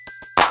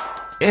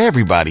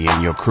Everybody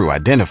in your crew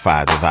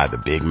identifies as either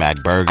Big Mac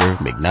Burger,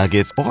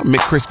 McNuggets, or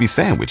McCrispy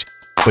Sandwich.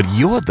 But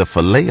you're the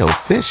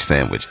Filet-O-Fish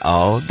Sandwich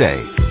all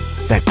day.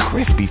 That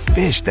crispy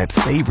fish, that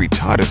savory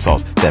tartar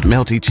sauce, that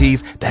melty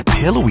cheese, that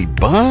pillowy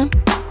bun.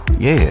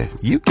 Yeah,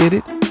 you get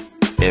it.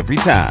 Every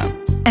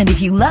time. And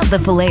if you love the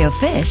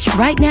Filet-O-Fish,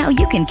 right now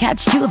you can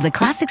catch two of the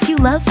classics you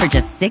love for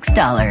just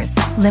 $6.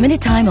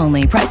 Limited time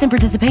only. Price and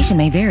participation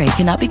may vary.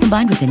 Cannot be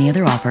combined with any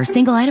other offer.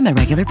 Single item at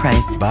regular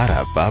price.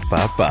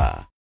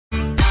 Ba-da-ba-ba-ba.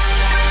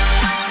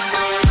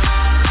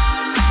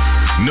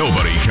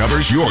 Nobody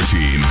covers your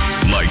team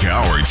like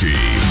our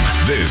team.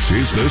 This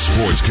is the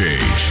Sports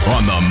Cage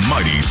on the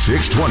mighty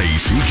 620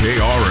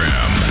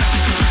 CKRM.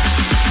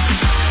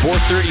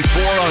 4:34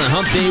 on a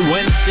Hump Day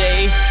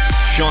Wednesday.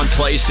 Sean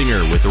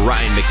Pleisinger with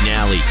Ryan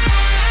McNally.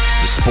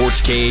 The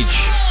Sports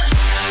Cage.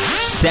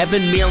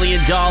 $7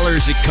 million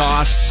it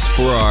costs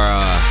for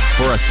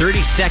a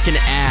 30-second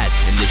ad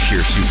in this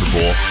year's Super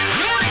Bowl.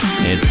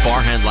 And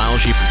Farhan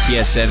Lalji from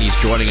TSN, he's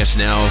joining us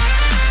now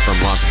from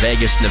Las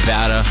Vegas,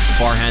 Nevada.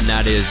 Farhan,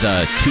 that is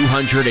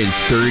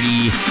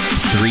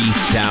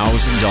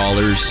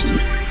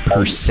 $233,000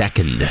 per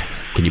second.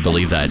 Can you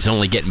believe that? It's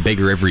only getting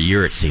bigger every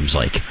year, it seems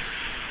like.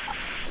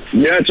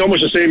 Yeah, it's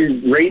almost the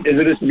same rate as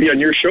it is to be on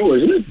your show,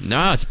 isn't it?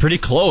 No, it's pretty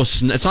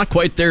close. It's not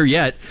quite there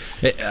yet.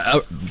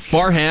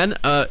 Farhan,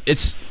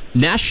 it's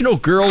National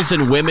Girls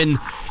and Women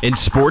in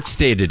Sports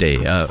Day today.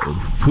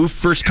 Who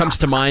first comes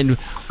to mind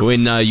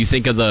when you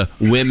think of the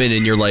women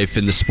in your life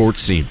in the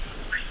sports scene?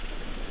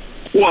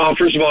 Well,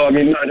 first of all, I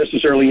mean, not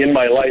necessarily in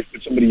my life,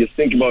 but somebody you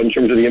think about in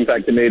terms of the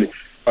impact they made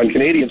on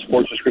Canadian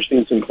sports was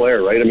Christine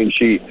Sinclair, right? I mean,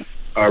 she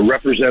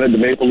represented the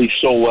Maple Leafs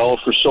so well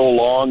for so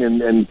long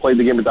and played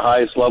the game at the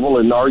highest level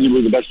and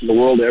arguably the best in the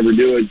world to ever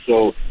do it.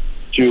 So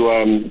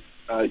when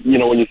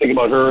you think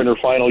about her in her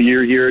final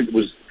year here, it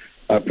was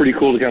pretty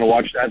cool to kind of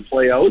watch that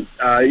play out.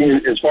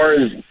 As far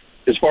as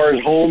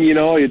home,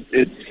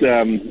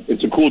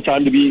 it's a cool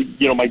time to be,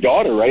 my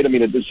daughter, right? I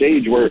mean, at this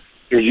age where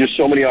there's just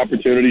so many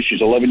opportunities.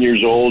 She's 11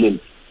 years old and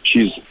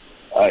she's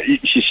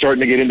starting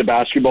to get into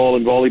basketball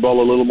and volleyball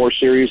a little more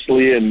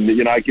seriously. And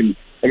I'm going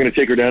to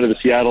take her down to the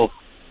Seattle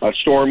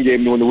Storm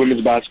game when the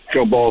women's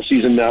basketball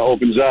season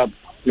opens up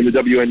in the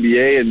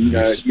WNBA, and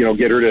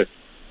get her to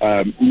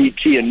meet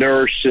Tia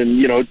Nurse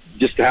and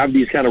just to have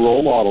these kind of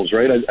role models,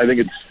 right? I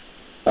think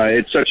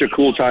it's such a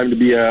cool time to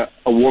be a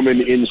woman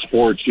in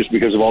sports just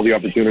because of all the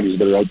opportunities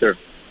that are out there.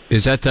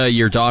 Is that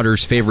your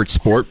daughter's favorite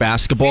sport,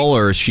 basketball,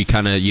 or is she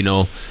kind of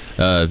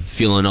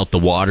feeling out the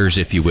waters,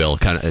 if you will,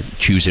 kind of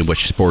choosing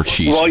which sport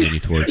she's leaning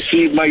towards?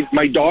 See,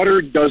 my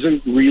daughter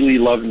doesn't really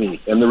love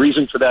me, and the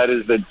reason for that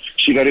is that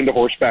she got into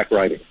horseback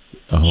riding.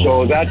 Oh.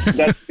 So that's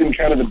been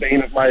kind of the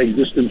bane of my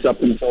existence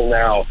up until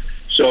now.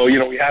 So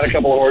we had a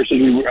couple of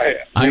horses.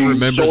 I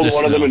remember sold this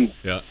one of them, and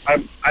yeah.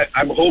 I'm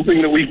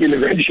hoping that we can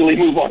eventually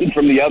move on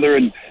from the other,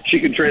 and she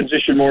can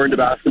transition more into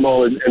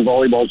basketball and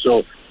volleyball.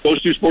 So those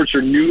two sports are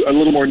a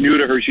little more new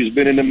to her. She's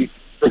been in them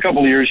for a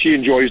couple of years. She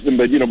enjoys them,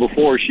 but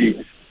before she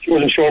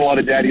wasn't showing a lot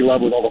of daddy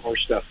love with all the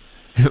horse stuff.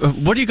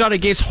 What do you got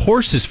against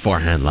horses,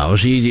 Farhan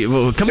Lalji?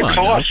 Well, come on. The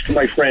cost,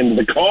 my friend.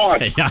 The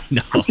cost. Yeah, I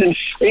know. It's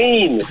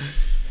insane.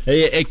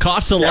 It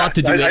costs a lot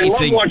to do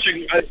anything.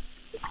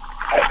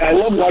 I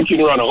love watching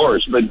her on a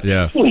horse, but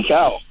holy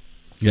cow.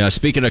 Yeah,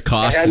 speaking of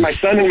costs. I had my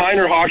son in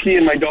minor hockey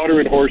and my daughter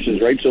in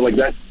horses, right? So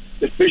that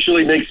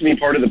officially makes me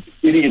part of the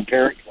idiot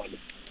parent club.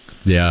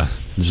 Yeah,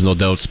 there's no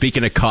doubt.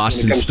 Speaking of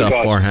costs and stuff,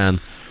 Farhan.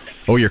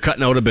 Oh, you're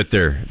cutting out a bit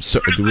there. So,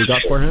 do we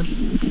got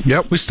Farhan?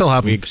 Yep, we still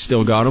have him. We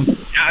still got him?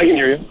 Yeah, I can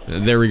hear you.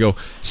 There we go.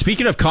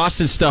 Speaking of costs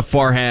and stuff,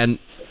 Farhan,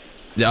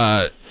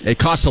 it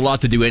costs a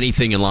lot to do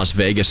anything in Las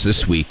Vegas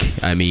this week.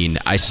 I mean,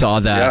 I saw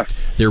that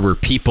there were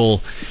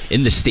people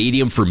in the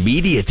stadium for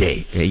Media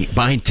Day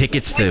buying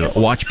tickets to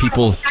watch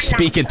people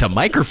speak into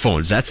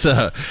microphones. That's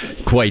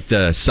quite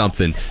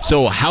something.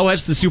 So how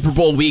has the Super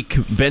Bowl week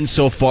been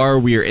so far?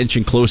 We are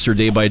inching closer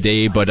day by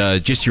day,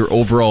 but just your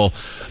overall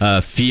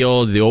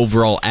feel, the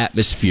overall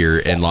atmosphere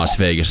in Las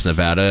Vegas,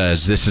 Nevada,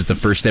 as this is the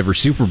first ever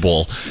Super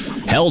Bowl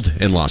held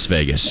in Las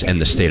Vegas and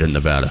the state of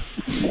Nevada.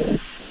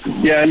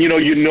 Yeah, and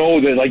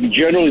that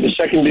generally the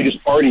second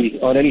biggest party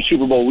on any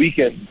Super Bowl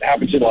weekend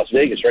happens in Las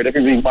Vegas, right?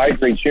 Everybody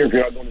migrates here if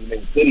you're not going to the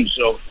main city.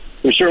 So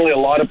there's certainly a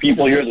lot of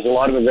people here. There's a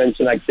lot of events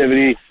and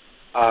activity.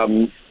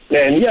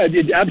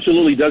 It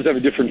absolutely does have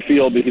a different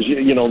feel because,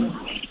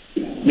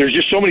 there's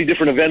just so many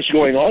different events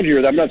going on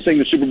here. I'm not saying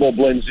the Super Bowl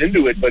blends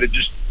into it, but it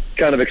just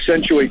kind of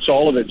accentuates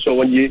all of it. So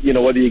when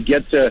whether you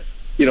get to,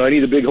 any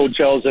of the big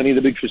hotels, any of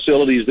the big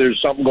facilities,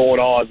 there's something going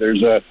on.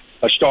 There's a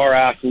star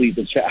athlete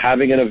that's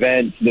having an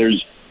event.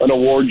 There's an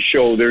award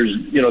show. There's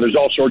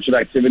all sorts of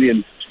activity,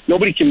 and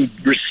nobody can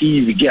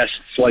receive guests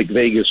like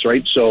Vegas,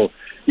 right? So,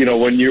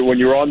 when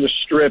you're on the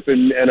Strip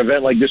and an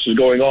event like this is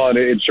going on,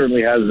 it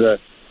certainly has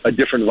a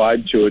different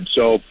vibe to it.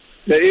 So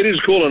it is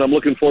cool, and I'm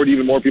looking forward to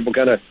even more people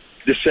kind of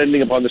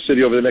descending upon the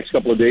city over the next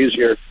couple of days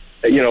here.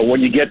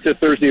 When you get to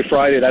Thursday or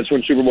Friday, that's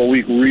when Super Bowl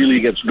week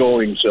really gets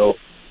going. So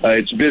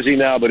it's busy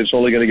now, but it's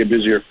only going to get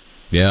busier.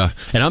 Yeah,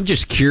 and I'm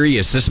just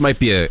curious, this might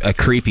be a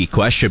creepy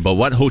question, but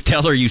what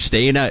hotel are you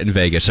staying at in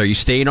Vegas? Are you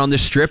staying on the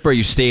Strip, or are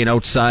you staying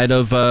outside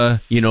of,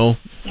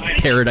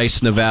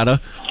 Paradise,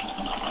 Nevada?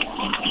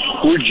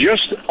 We're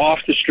just off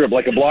the Strip,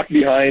 like a block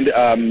behind,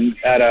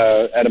 at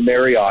a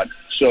Marriott.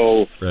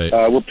 So right.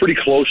 We're pretty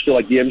close to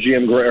like the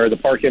MGM or the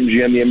Park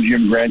MGM, the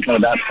MGM Grand, kind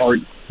of that part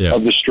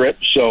of the Strip.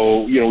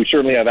 So we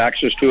certainly have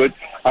access to it.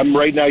 I'm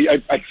right now.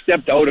 I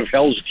stepped out of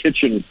Hell's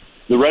Kitchen,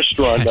 the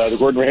restaurant, the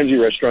Gordon Ramsay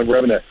restaurant. We're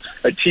having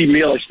a team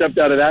meal. I stepped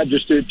out of that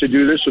just to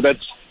do this. So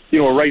that's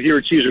right here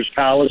at Caesar's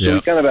Palace. So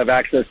we kind of have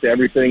access to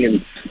everything.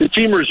 And the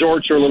team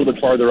resorts are a little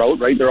bit farther out.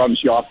 Right, they're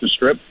obviously off the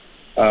Strip.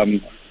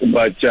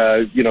 But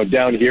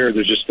down here,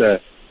 there's just a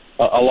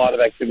lot of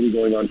activity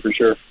going on for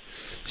sure.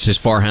 This is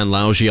Farhan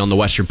Lalji on the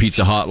Western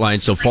Pizza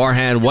Hotline. So,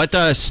 Farhan, what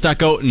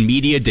stuck out in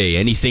Media Day?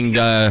 Anything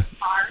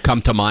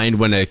come to mind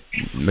when it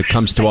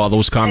comes to all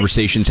those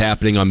conversations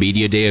happening on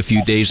Media Day a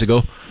few days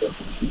ago?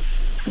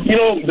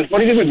 The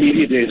funny thing with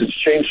Media Day is it's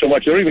changed so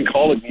much. They don't even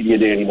call it Media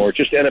Day anymore. It's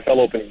just NFL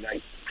opening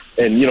night.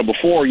 And,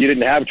 before you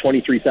didn't have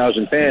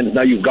 23,000 fans.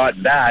 Now you've got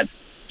that.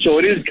 So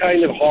it is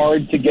kind of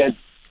hard to get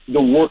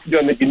the work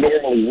done that you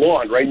normally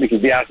want, right?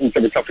 Because the athletes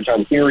have a tougher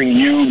time hearing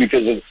you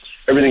because of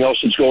everything else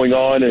that's going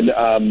on.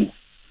 And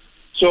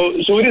so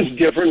it is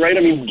different, right? I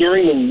mean,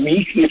 during the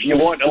week, if you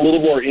want a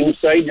little more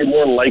insight, you're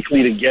more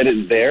likely to get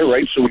it there,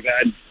 right? So we've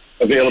had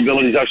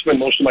availabilities. I've spent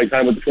most of my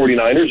time with the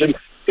 49ers. And,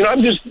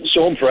 I'm just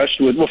so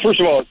impressed with, well, first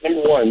of all,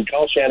 number one,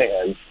 Kyle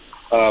Shanahan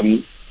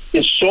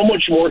is so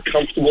much more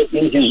comfortable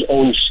in his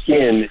own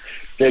skin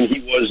than he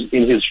was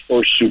in his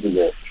first Super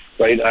Bowl,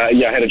 right? I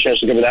had a chance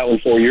to cover that one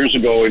 4 years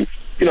ago. And,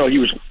 he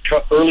was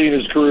early in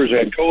his career as a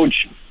head coach.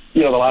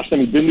 The last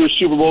time he'd been to a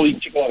Super Bowl, he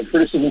took a lot of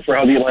criticism for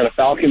how the Atlanta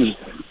Falcons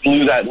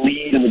blew that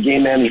lead in the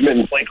game management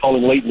and play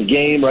calling late in the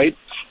game, right?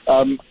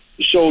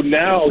 So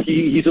now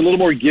he's a little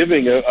more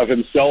giving of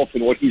himself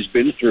and what he's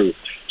been through.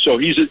 So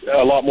he's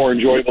a lot more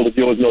enjoyable to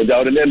deal with, no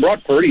doubt. And then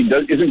Brock Purdy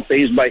isn't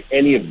fazed by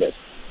any of this,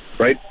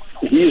 right?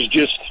 He is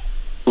just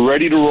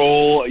ready to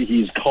roll.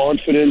 He's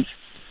confident.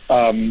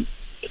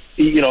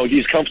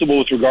 He's comfortable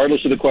with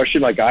regardless of the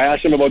question. Like I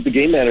asked him about the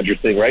game manager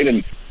thing, right?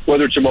 And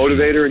whether it's a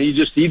motivator, and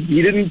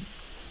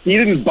he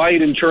didn't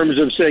bite in terms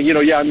of saying,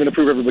 I'm going to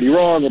prove everybody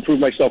wrong, I'll prove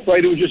myself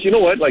right. It was just,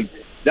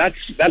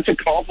 that's a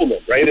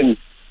compliment, right? And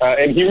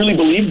he really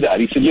believed that.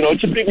 He said,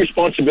 it's a big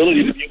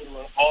responsibility to be able to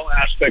run all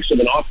aspects of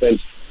an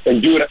offense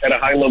and do it at a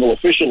high level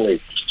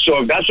efficiently.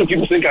 So if that's what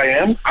people think I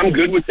am, I'm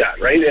good with that,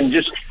 right? And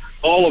just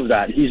all of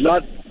that. He's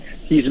not.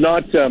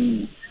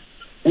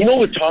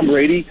 With Tom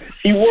Brady,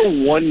 he wore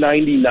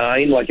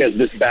 199 like as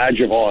this badge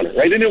of honor,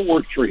 right? And it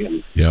worked for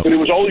him. Yep. But it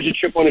was always a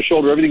chip on his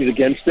shoulder. Everything's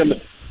against him.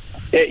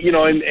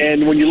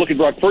 And when you look at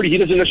Brock Purdy, he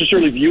doesn't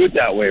necessarily view it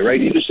that way, right?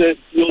 He just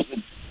feels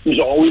that he's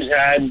always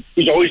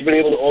been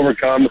able to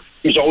overcome.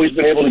 He's always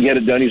been able to get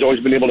it done. He's always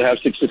been able to have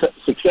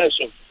success.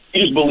 So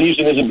he just believes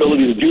in his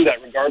ability to do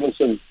that regardless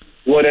of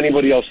what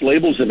anybody else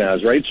labels him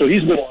as, right? So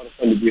he's been a lot of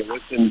fun to deal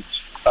with. And,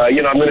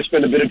 I'm going to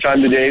spend a bit of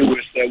time today with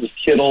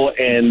Kittle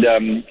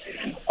and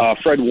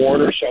Fred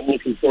Warner. So I'm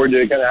looking forward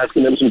to kind of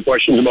asking them some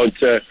questions about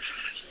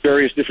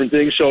various different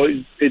things. So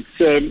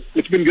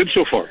it's been good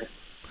so far.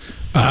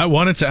 I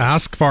wanted to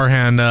ask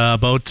Farhan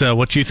about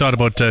what you thought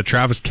about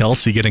Travis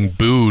Kelce getting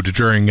booed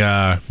during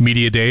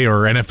Media Day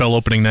or NFL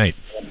opening night.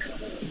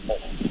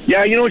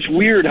 Yeah, it's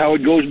weird how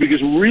it goes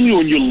because really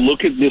when you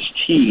look at this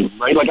team,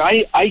 right, like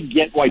I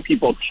get why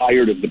people are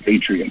tired of the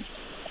Patriots.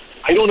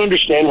 I don't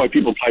understand why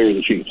people tire of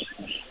the Chiefs.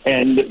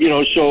 And,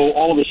 so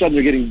all of a sudden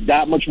they're getting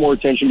that much more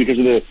attention because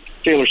of the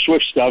Taylor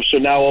Swift stuff. So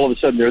now all of a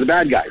sudden they're the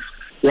bad guys,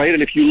 right?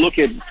 And if you look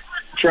at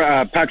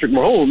Patrick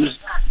Mahomes,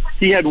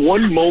 he had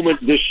one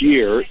moment this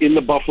year in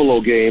the Buffalo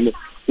game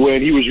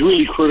when he was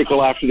really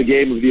critical after the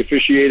game of the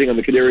officiating on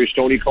the Kadarius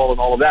Toney call and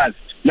all of that.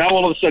 Now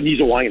all of a sudden he's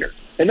a whiner.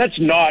 And that's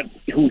not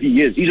who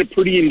he is. He's a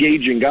pretty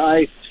engaging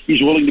guy.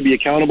 He's willing to be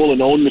accountable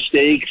and own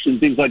mistakes and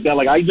things like that.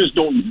 Like, I just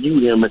don't view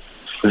him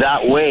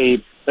that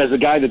way as a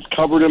guy that's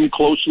covered him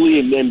closely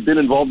and been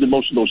involved in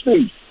most of those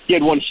things. He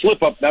had one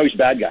slip up, now he's a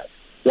bad guy,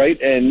 right?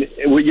 And,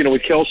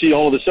 with Kelce,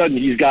 all of a sudden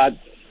he's got,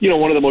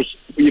 one of the most,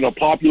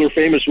 popular,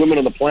 famous women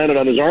on the planet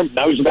on his arm.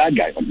 Now he's a bad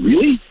guy. Like,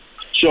 really?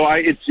 So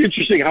it's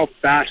interesting how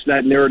fast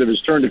that narrative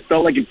has turned. It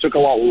felt like it took a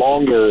lot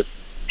longer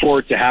for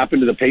it to happen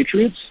to the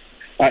Patriots.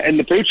 And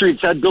the Patriots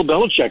had Bill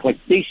Belichick. Like,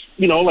 they,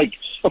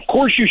 of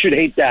course you should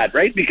hate that,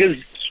 right? Because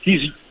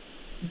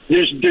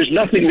there's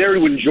nothing there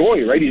to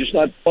enjoy, right? He's just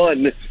not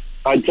fun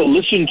to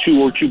listen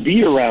to or to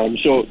be around.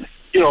 So,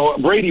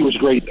 Brady was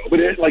great, though. But,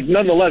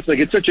 nonetheless,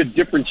 it's such a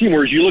different team.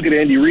 Whereas you look at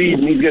Andy Reid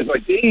and these guys,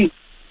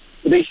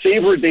 they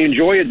savor it, they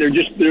enjoy it.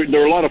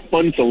 They're a lot of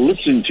fun to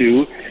listen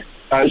to.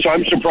 So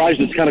I'm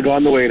surprised it's kind of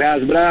gone the way it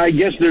has. But I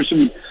guess there's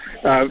some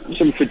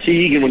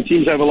fatigue, and when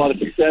teams have a lot of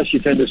success, you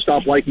tend to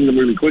stop liking them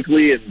really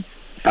quickly. And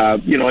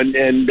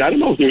and I don't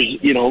know if there's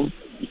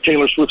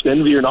Taylor Swift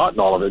envy or not in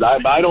all of it.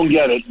 I don't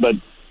get it, but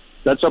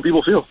that's how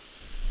people feel.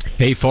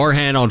 Hey,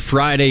 Farhan, on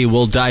Friday,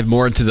 we'll dive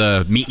more into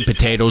the meat and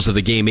potatoes of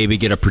the game, maybe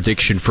get a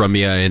prediction from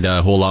you and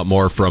a whole lot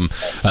more from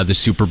the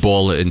Super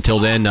Bowl. Until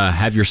then,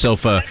 have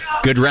yourself a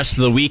good rest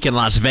of the week in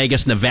Las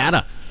Vegas,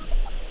 Nevada.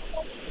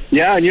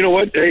 Yeah, and you know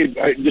what? Hey,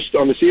 just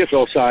on the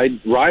CFL side,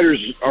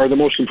 Riders are the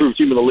most improved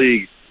team in the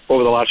league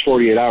over the last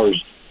 48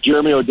 hours.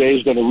 Jeremy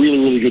O'Day's done a really,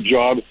 really good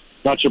job.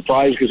 Not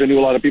surprised because I knew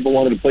a lot of people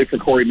wanted to play for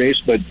Corey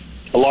Mace, but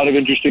a lot of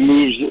interesting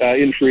moves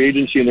in free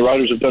agency, and the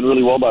Riders have done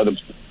really well by them.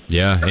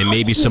 Yeah, and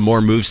maybe some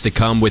more moves to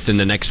come within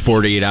the next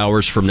 48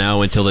 hours from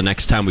now until the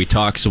next time we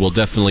talk. So we'll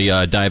definitely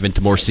dive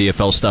into more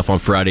CFL stuff on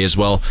Friday as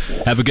well.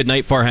 Have a good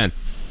night, Farhan.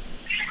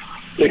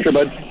 Take care,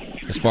 bud.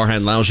 It's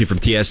Farhan Lalji from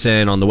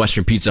TSN on the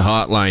Western Pizza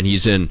Hotline.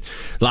 He's in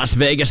Las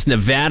Vegas,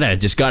 Nevada.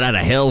 Just got out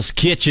of Hell's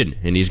Kitchen,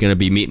 and he's going to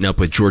be meeting up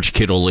with George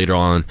Kittle later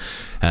on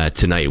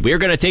tonight. We're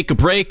going to take a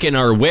break, and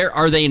our Where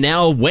Are They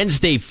Now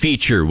Wednesday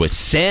feature with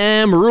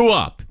Sam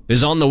Ruop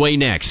is on the way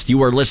next.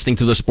 You are listening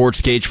to the Sports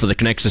Cage for the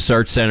Connexus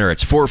Arts Center.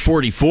 It's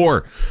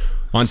 444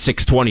 on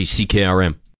 620 CKRM.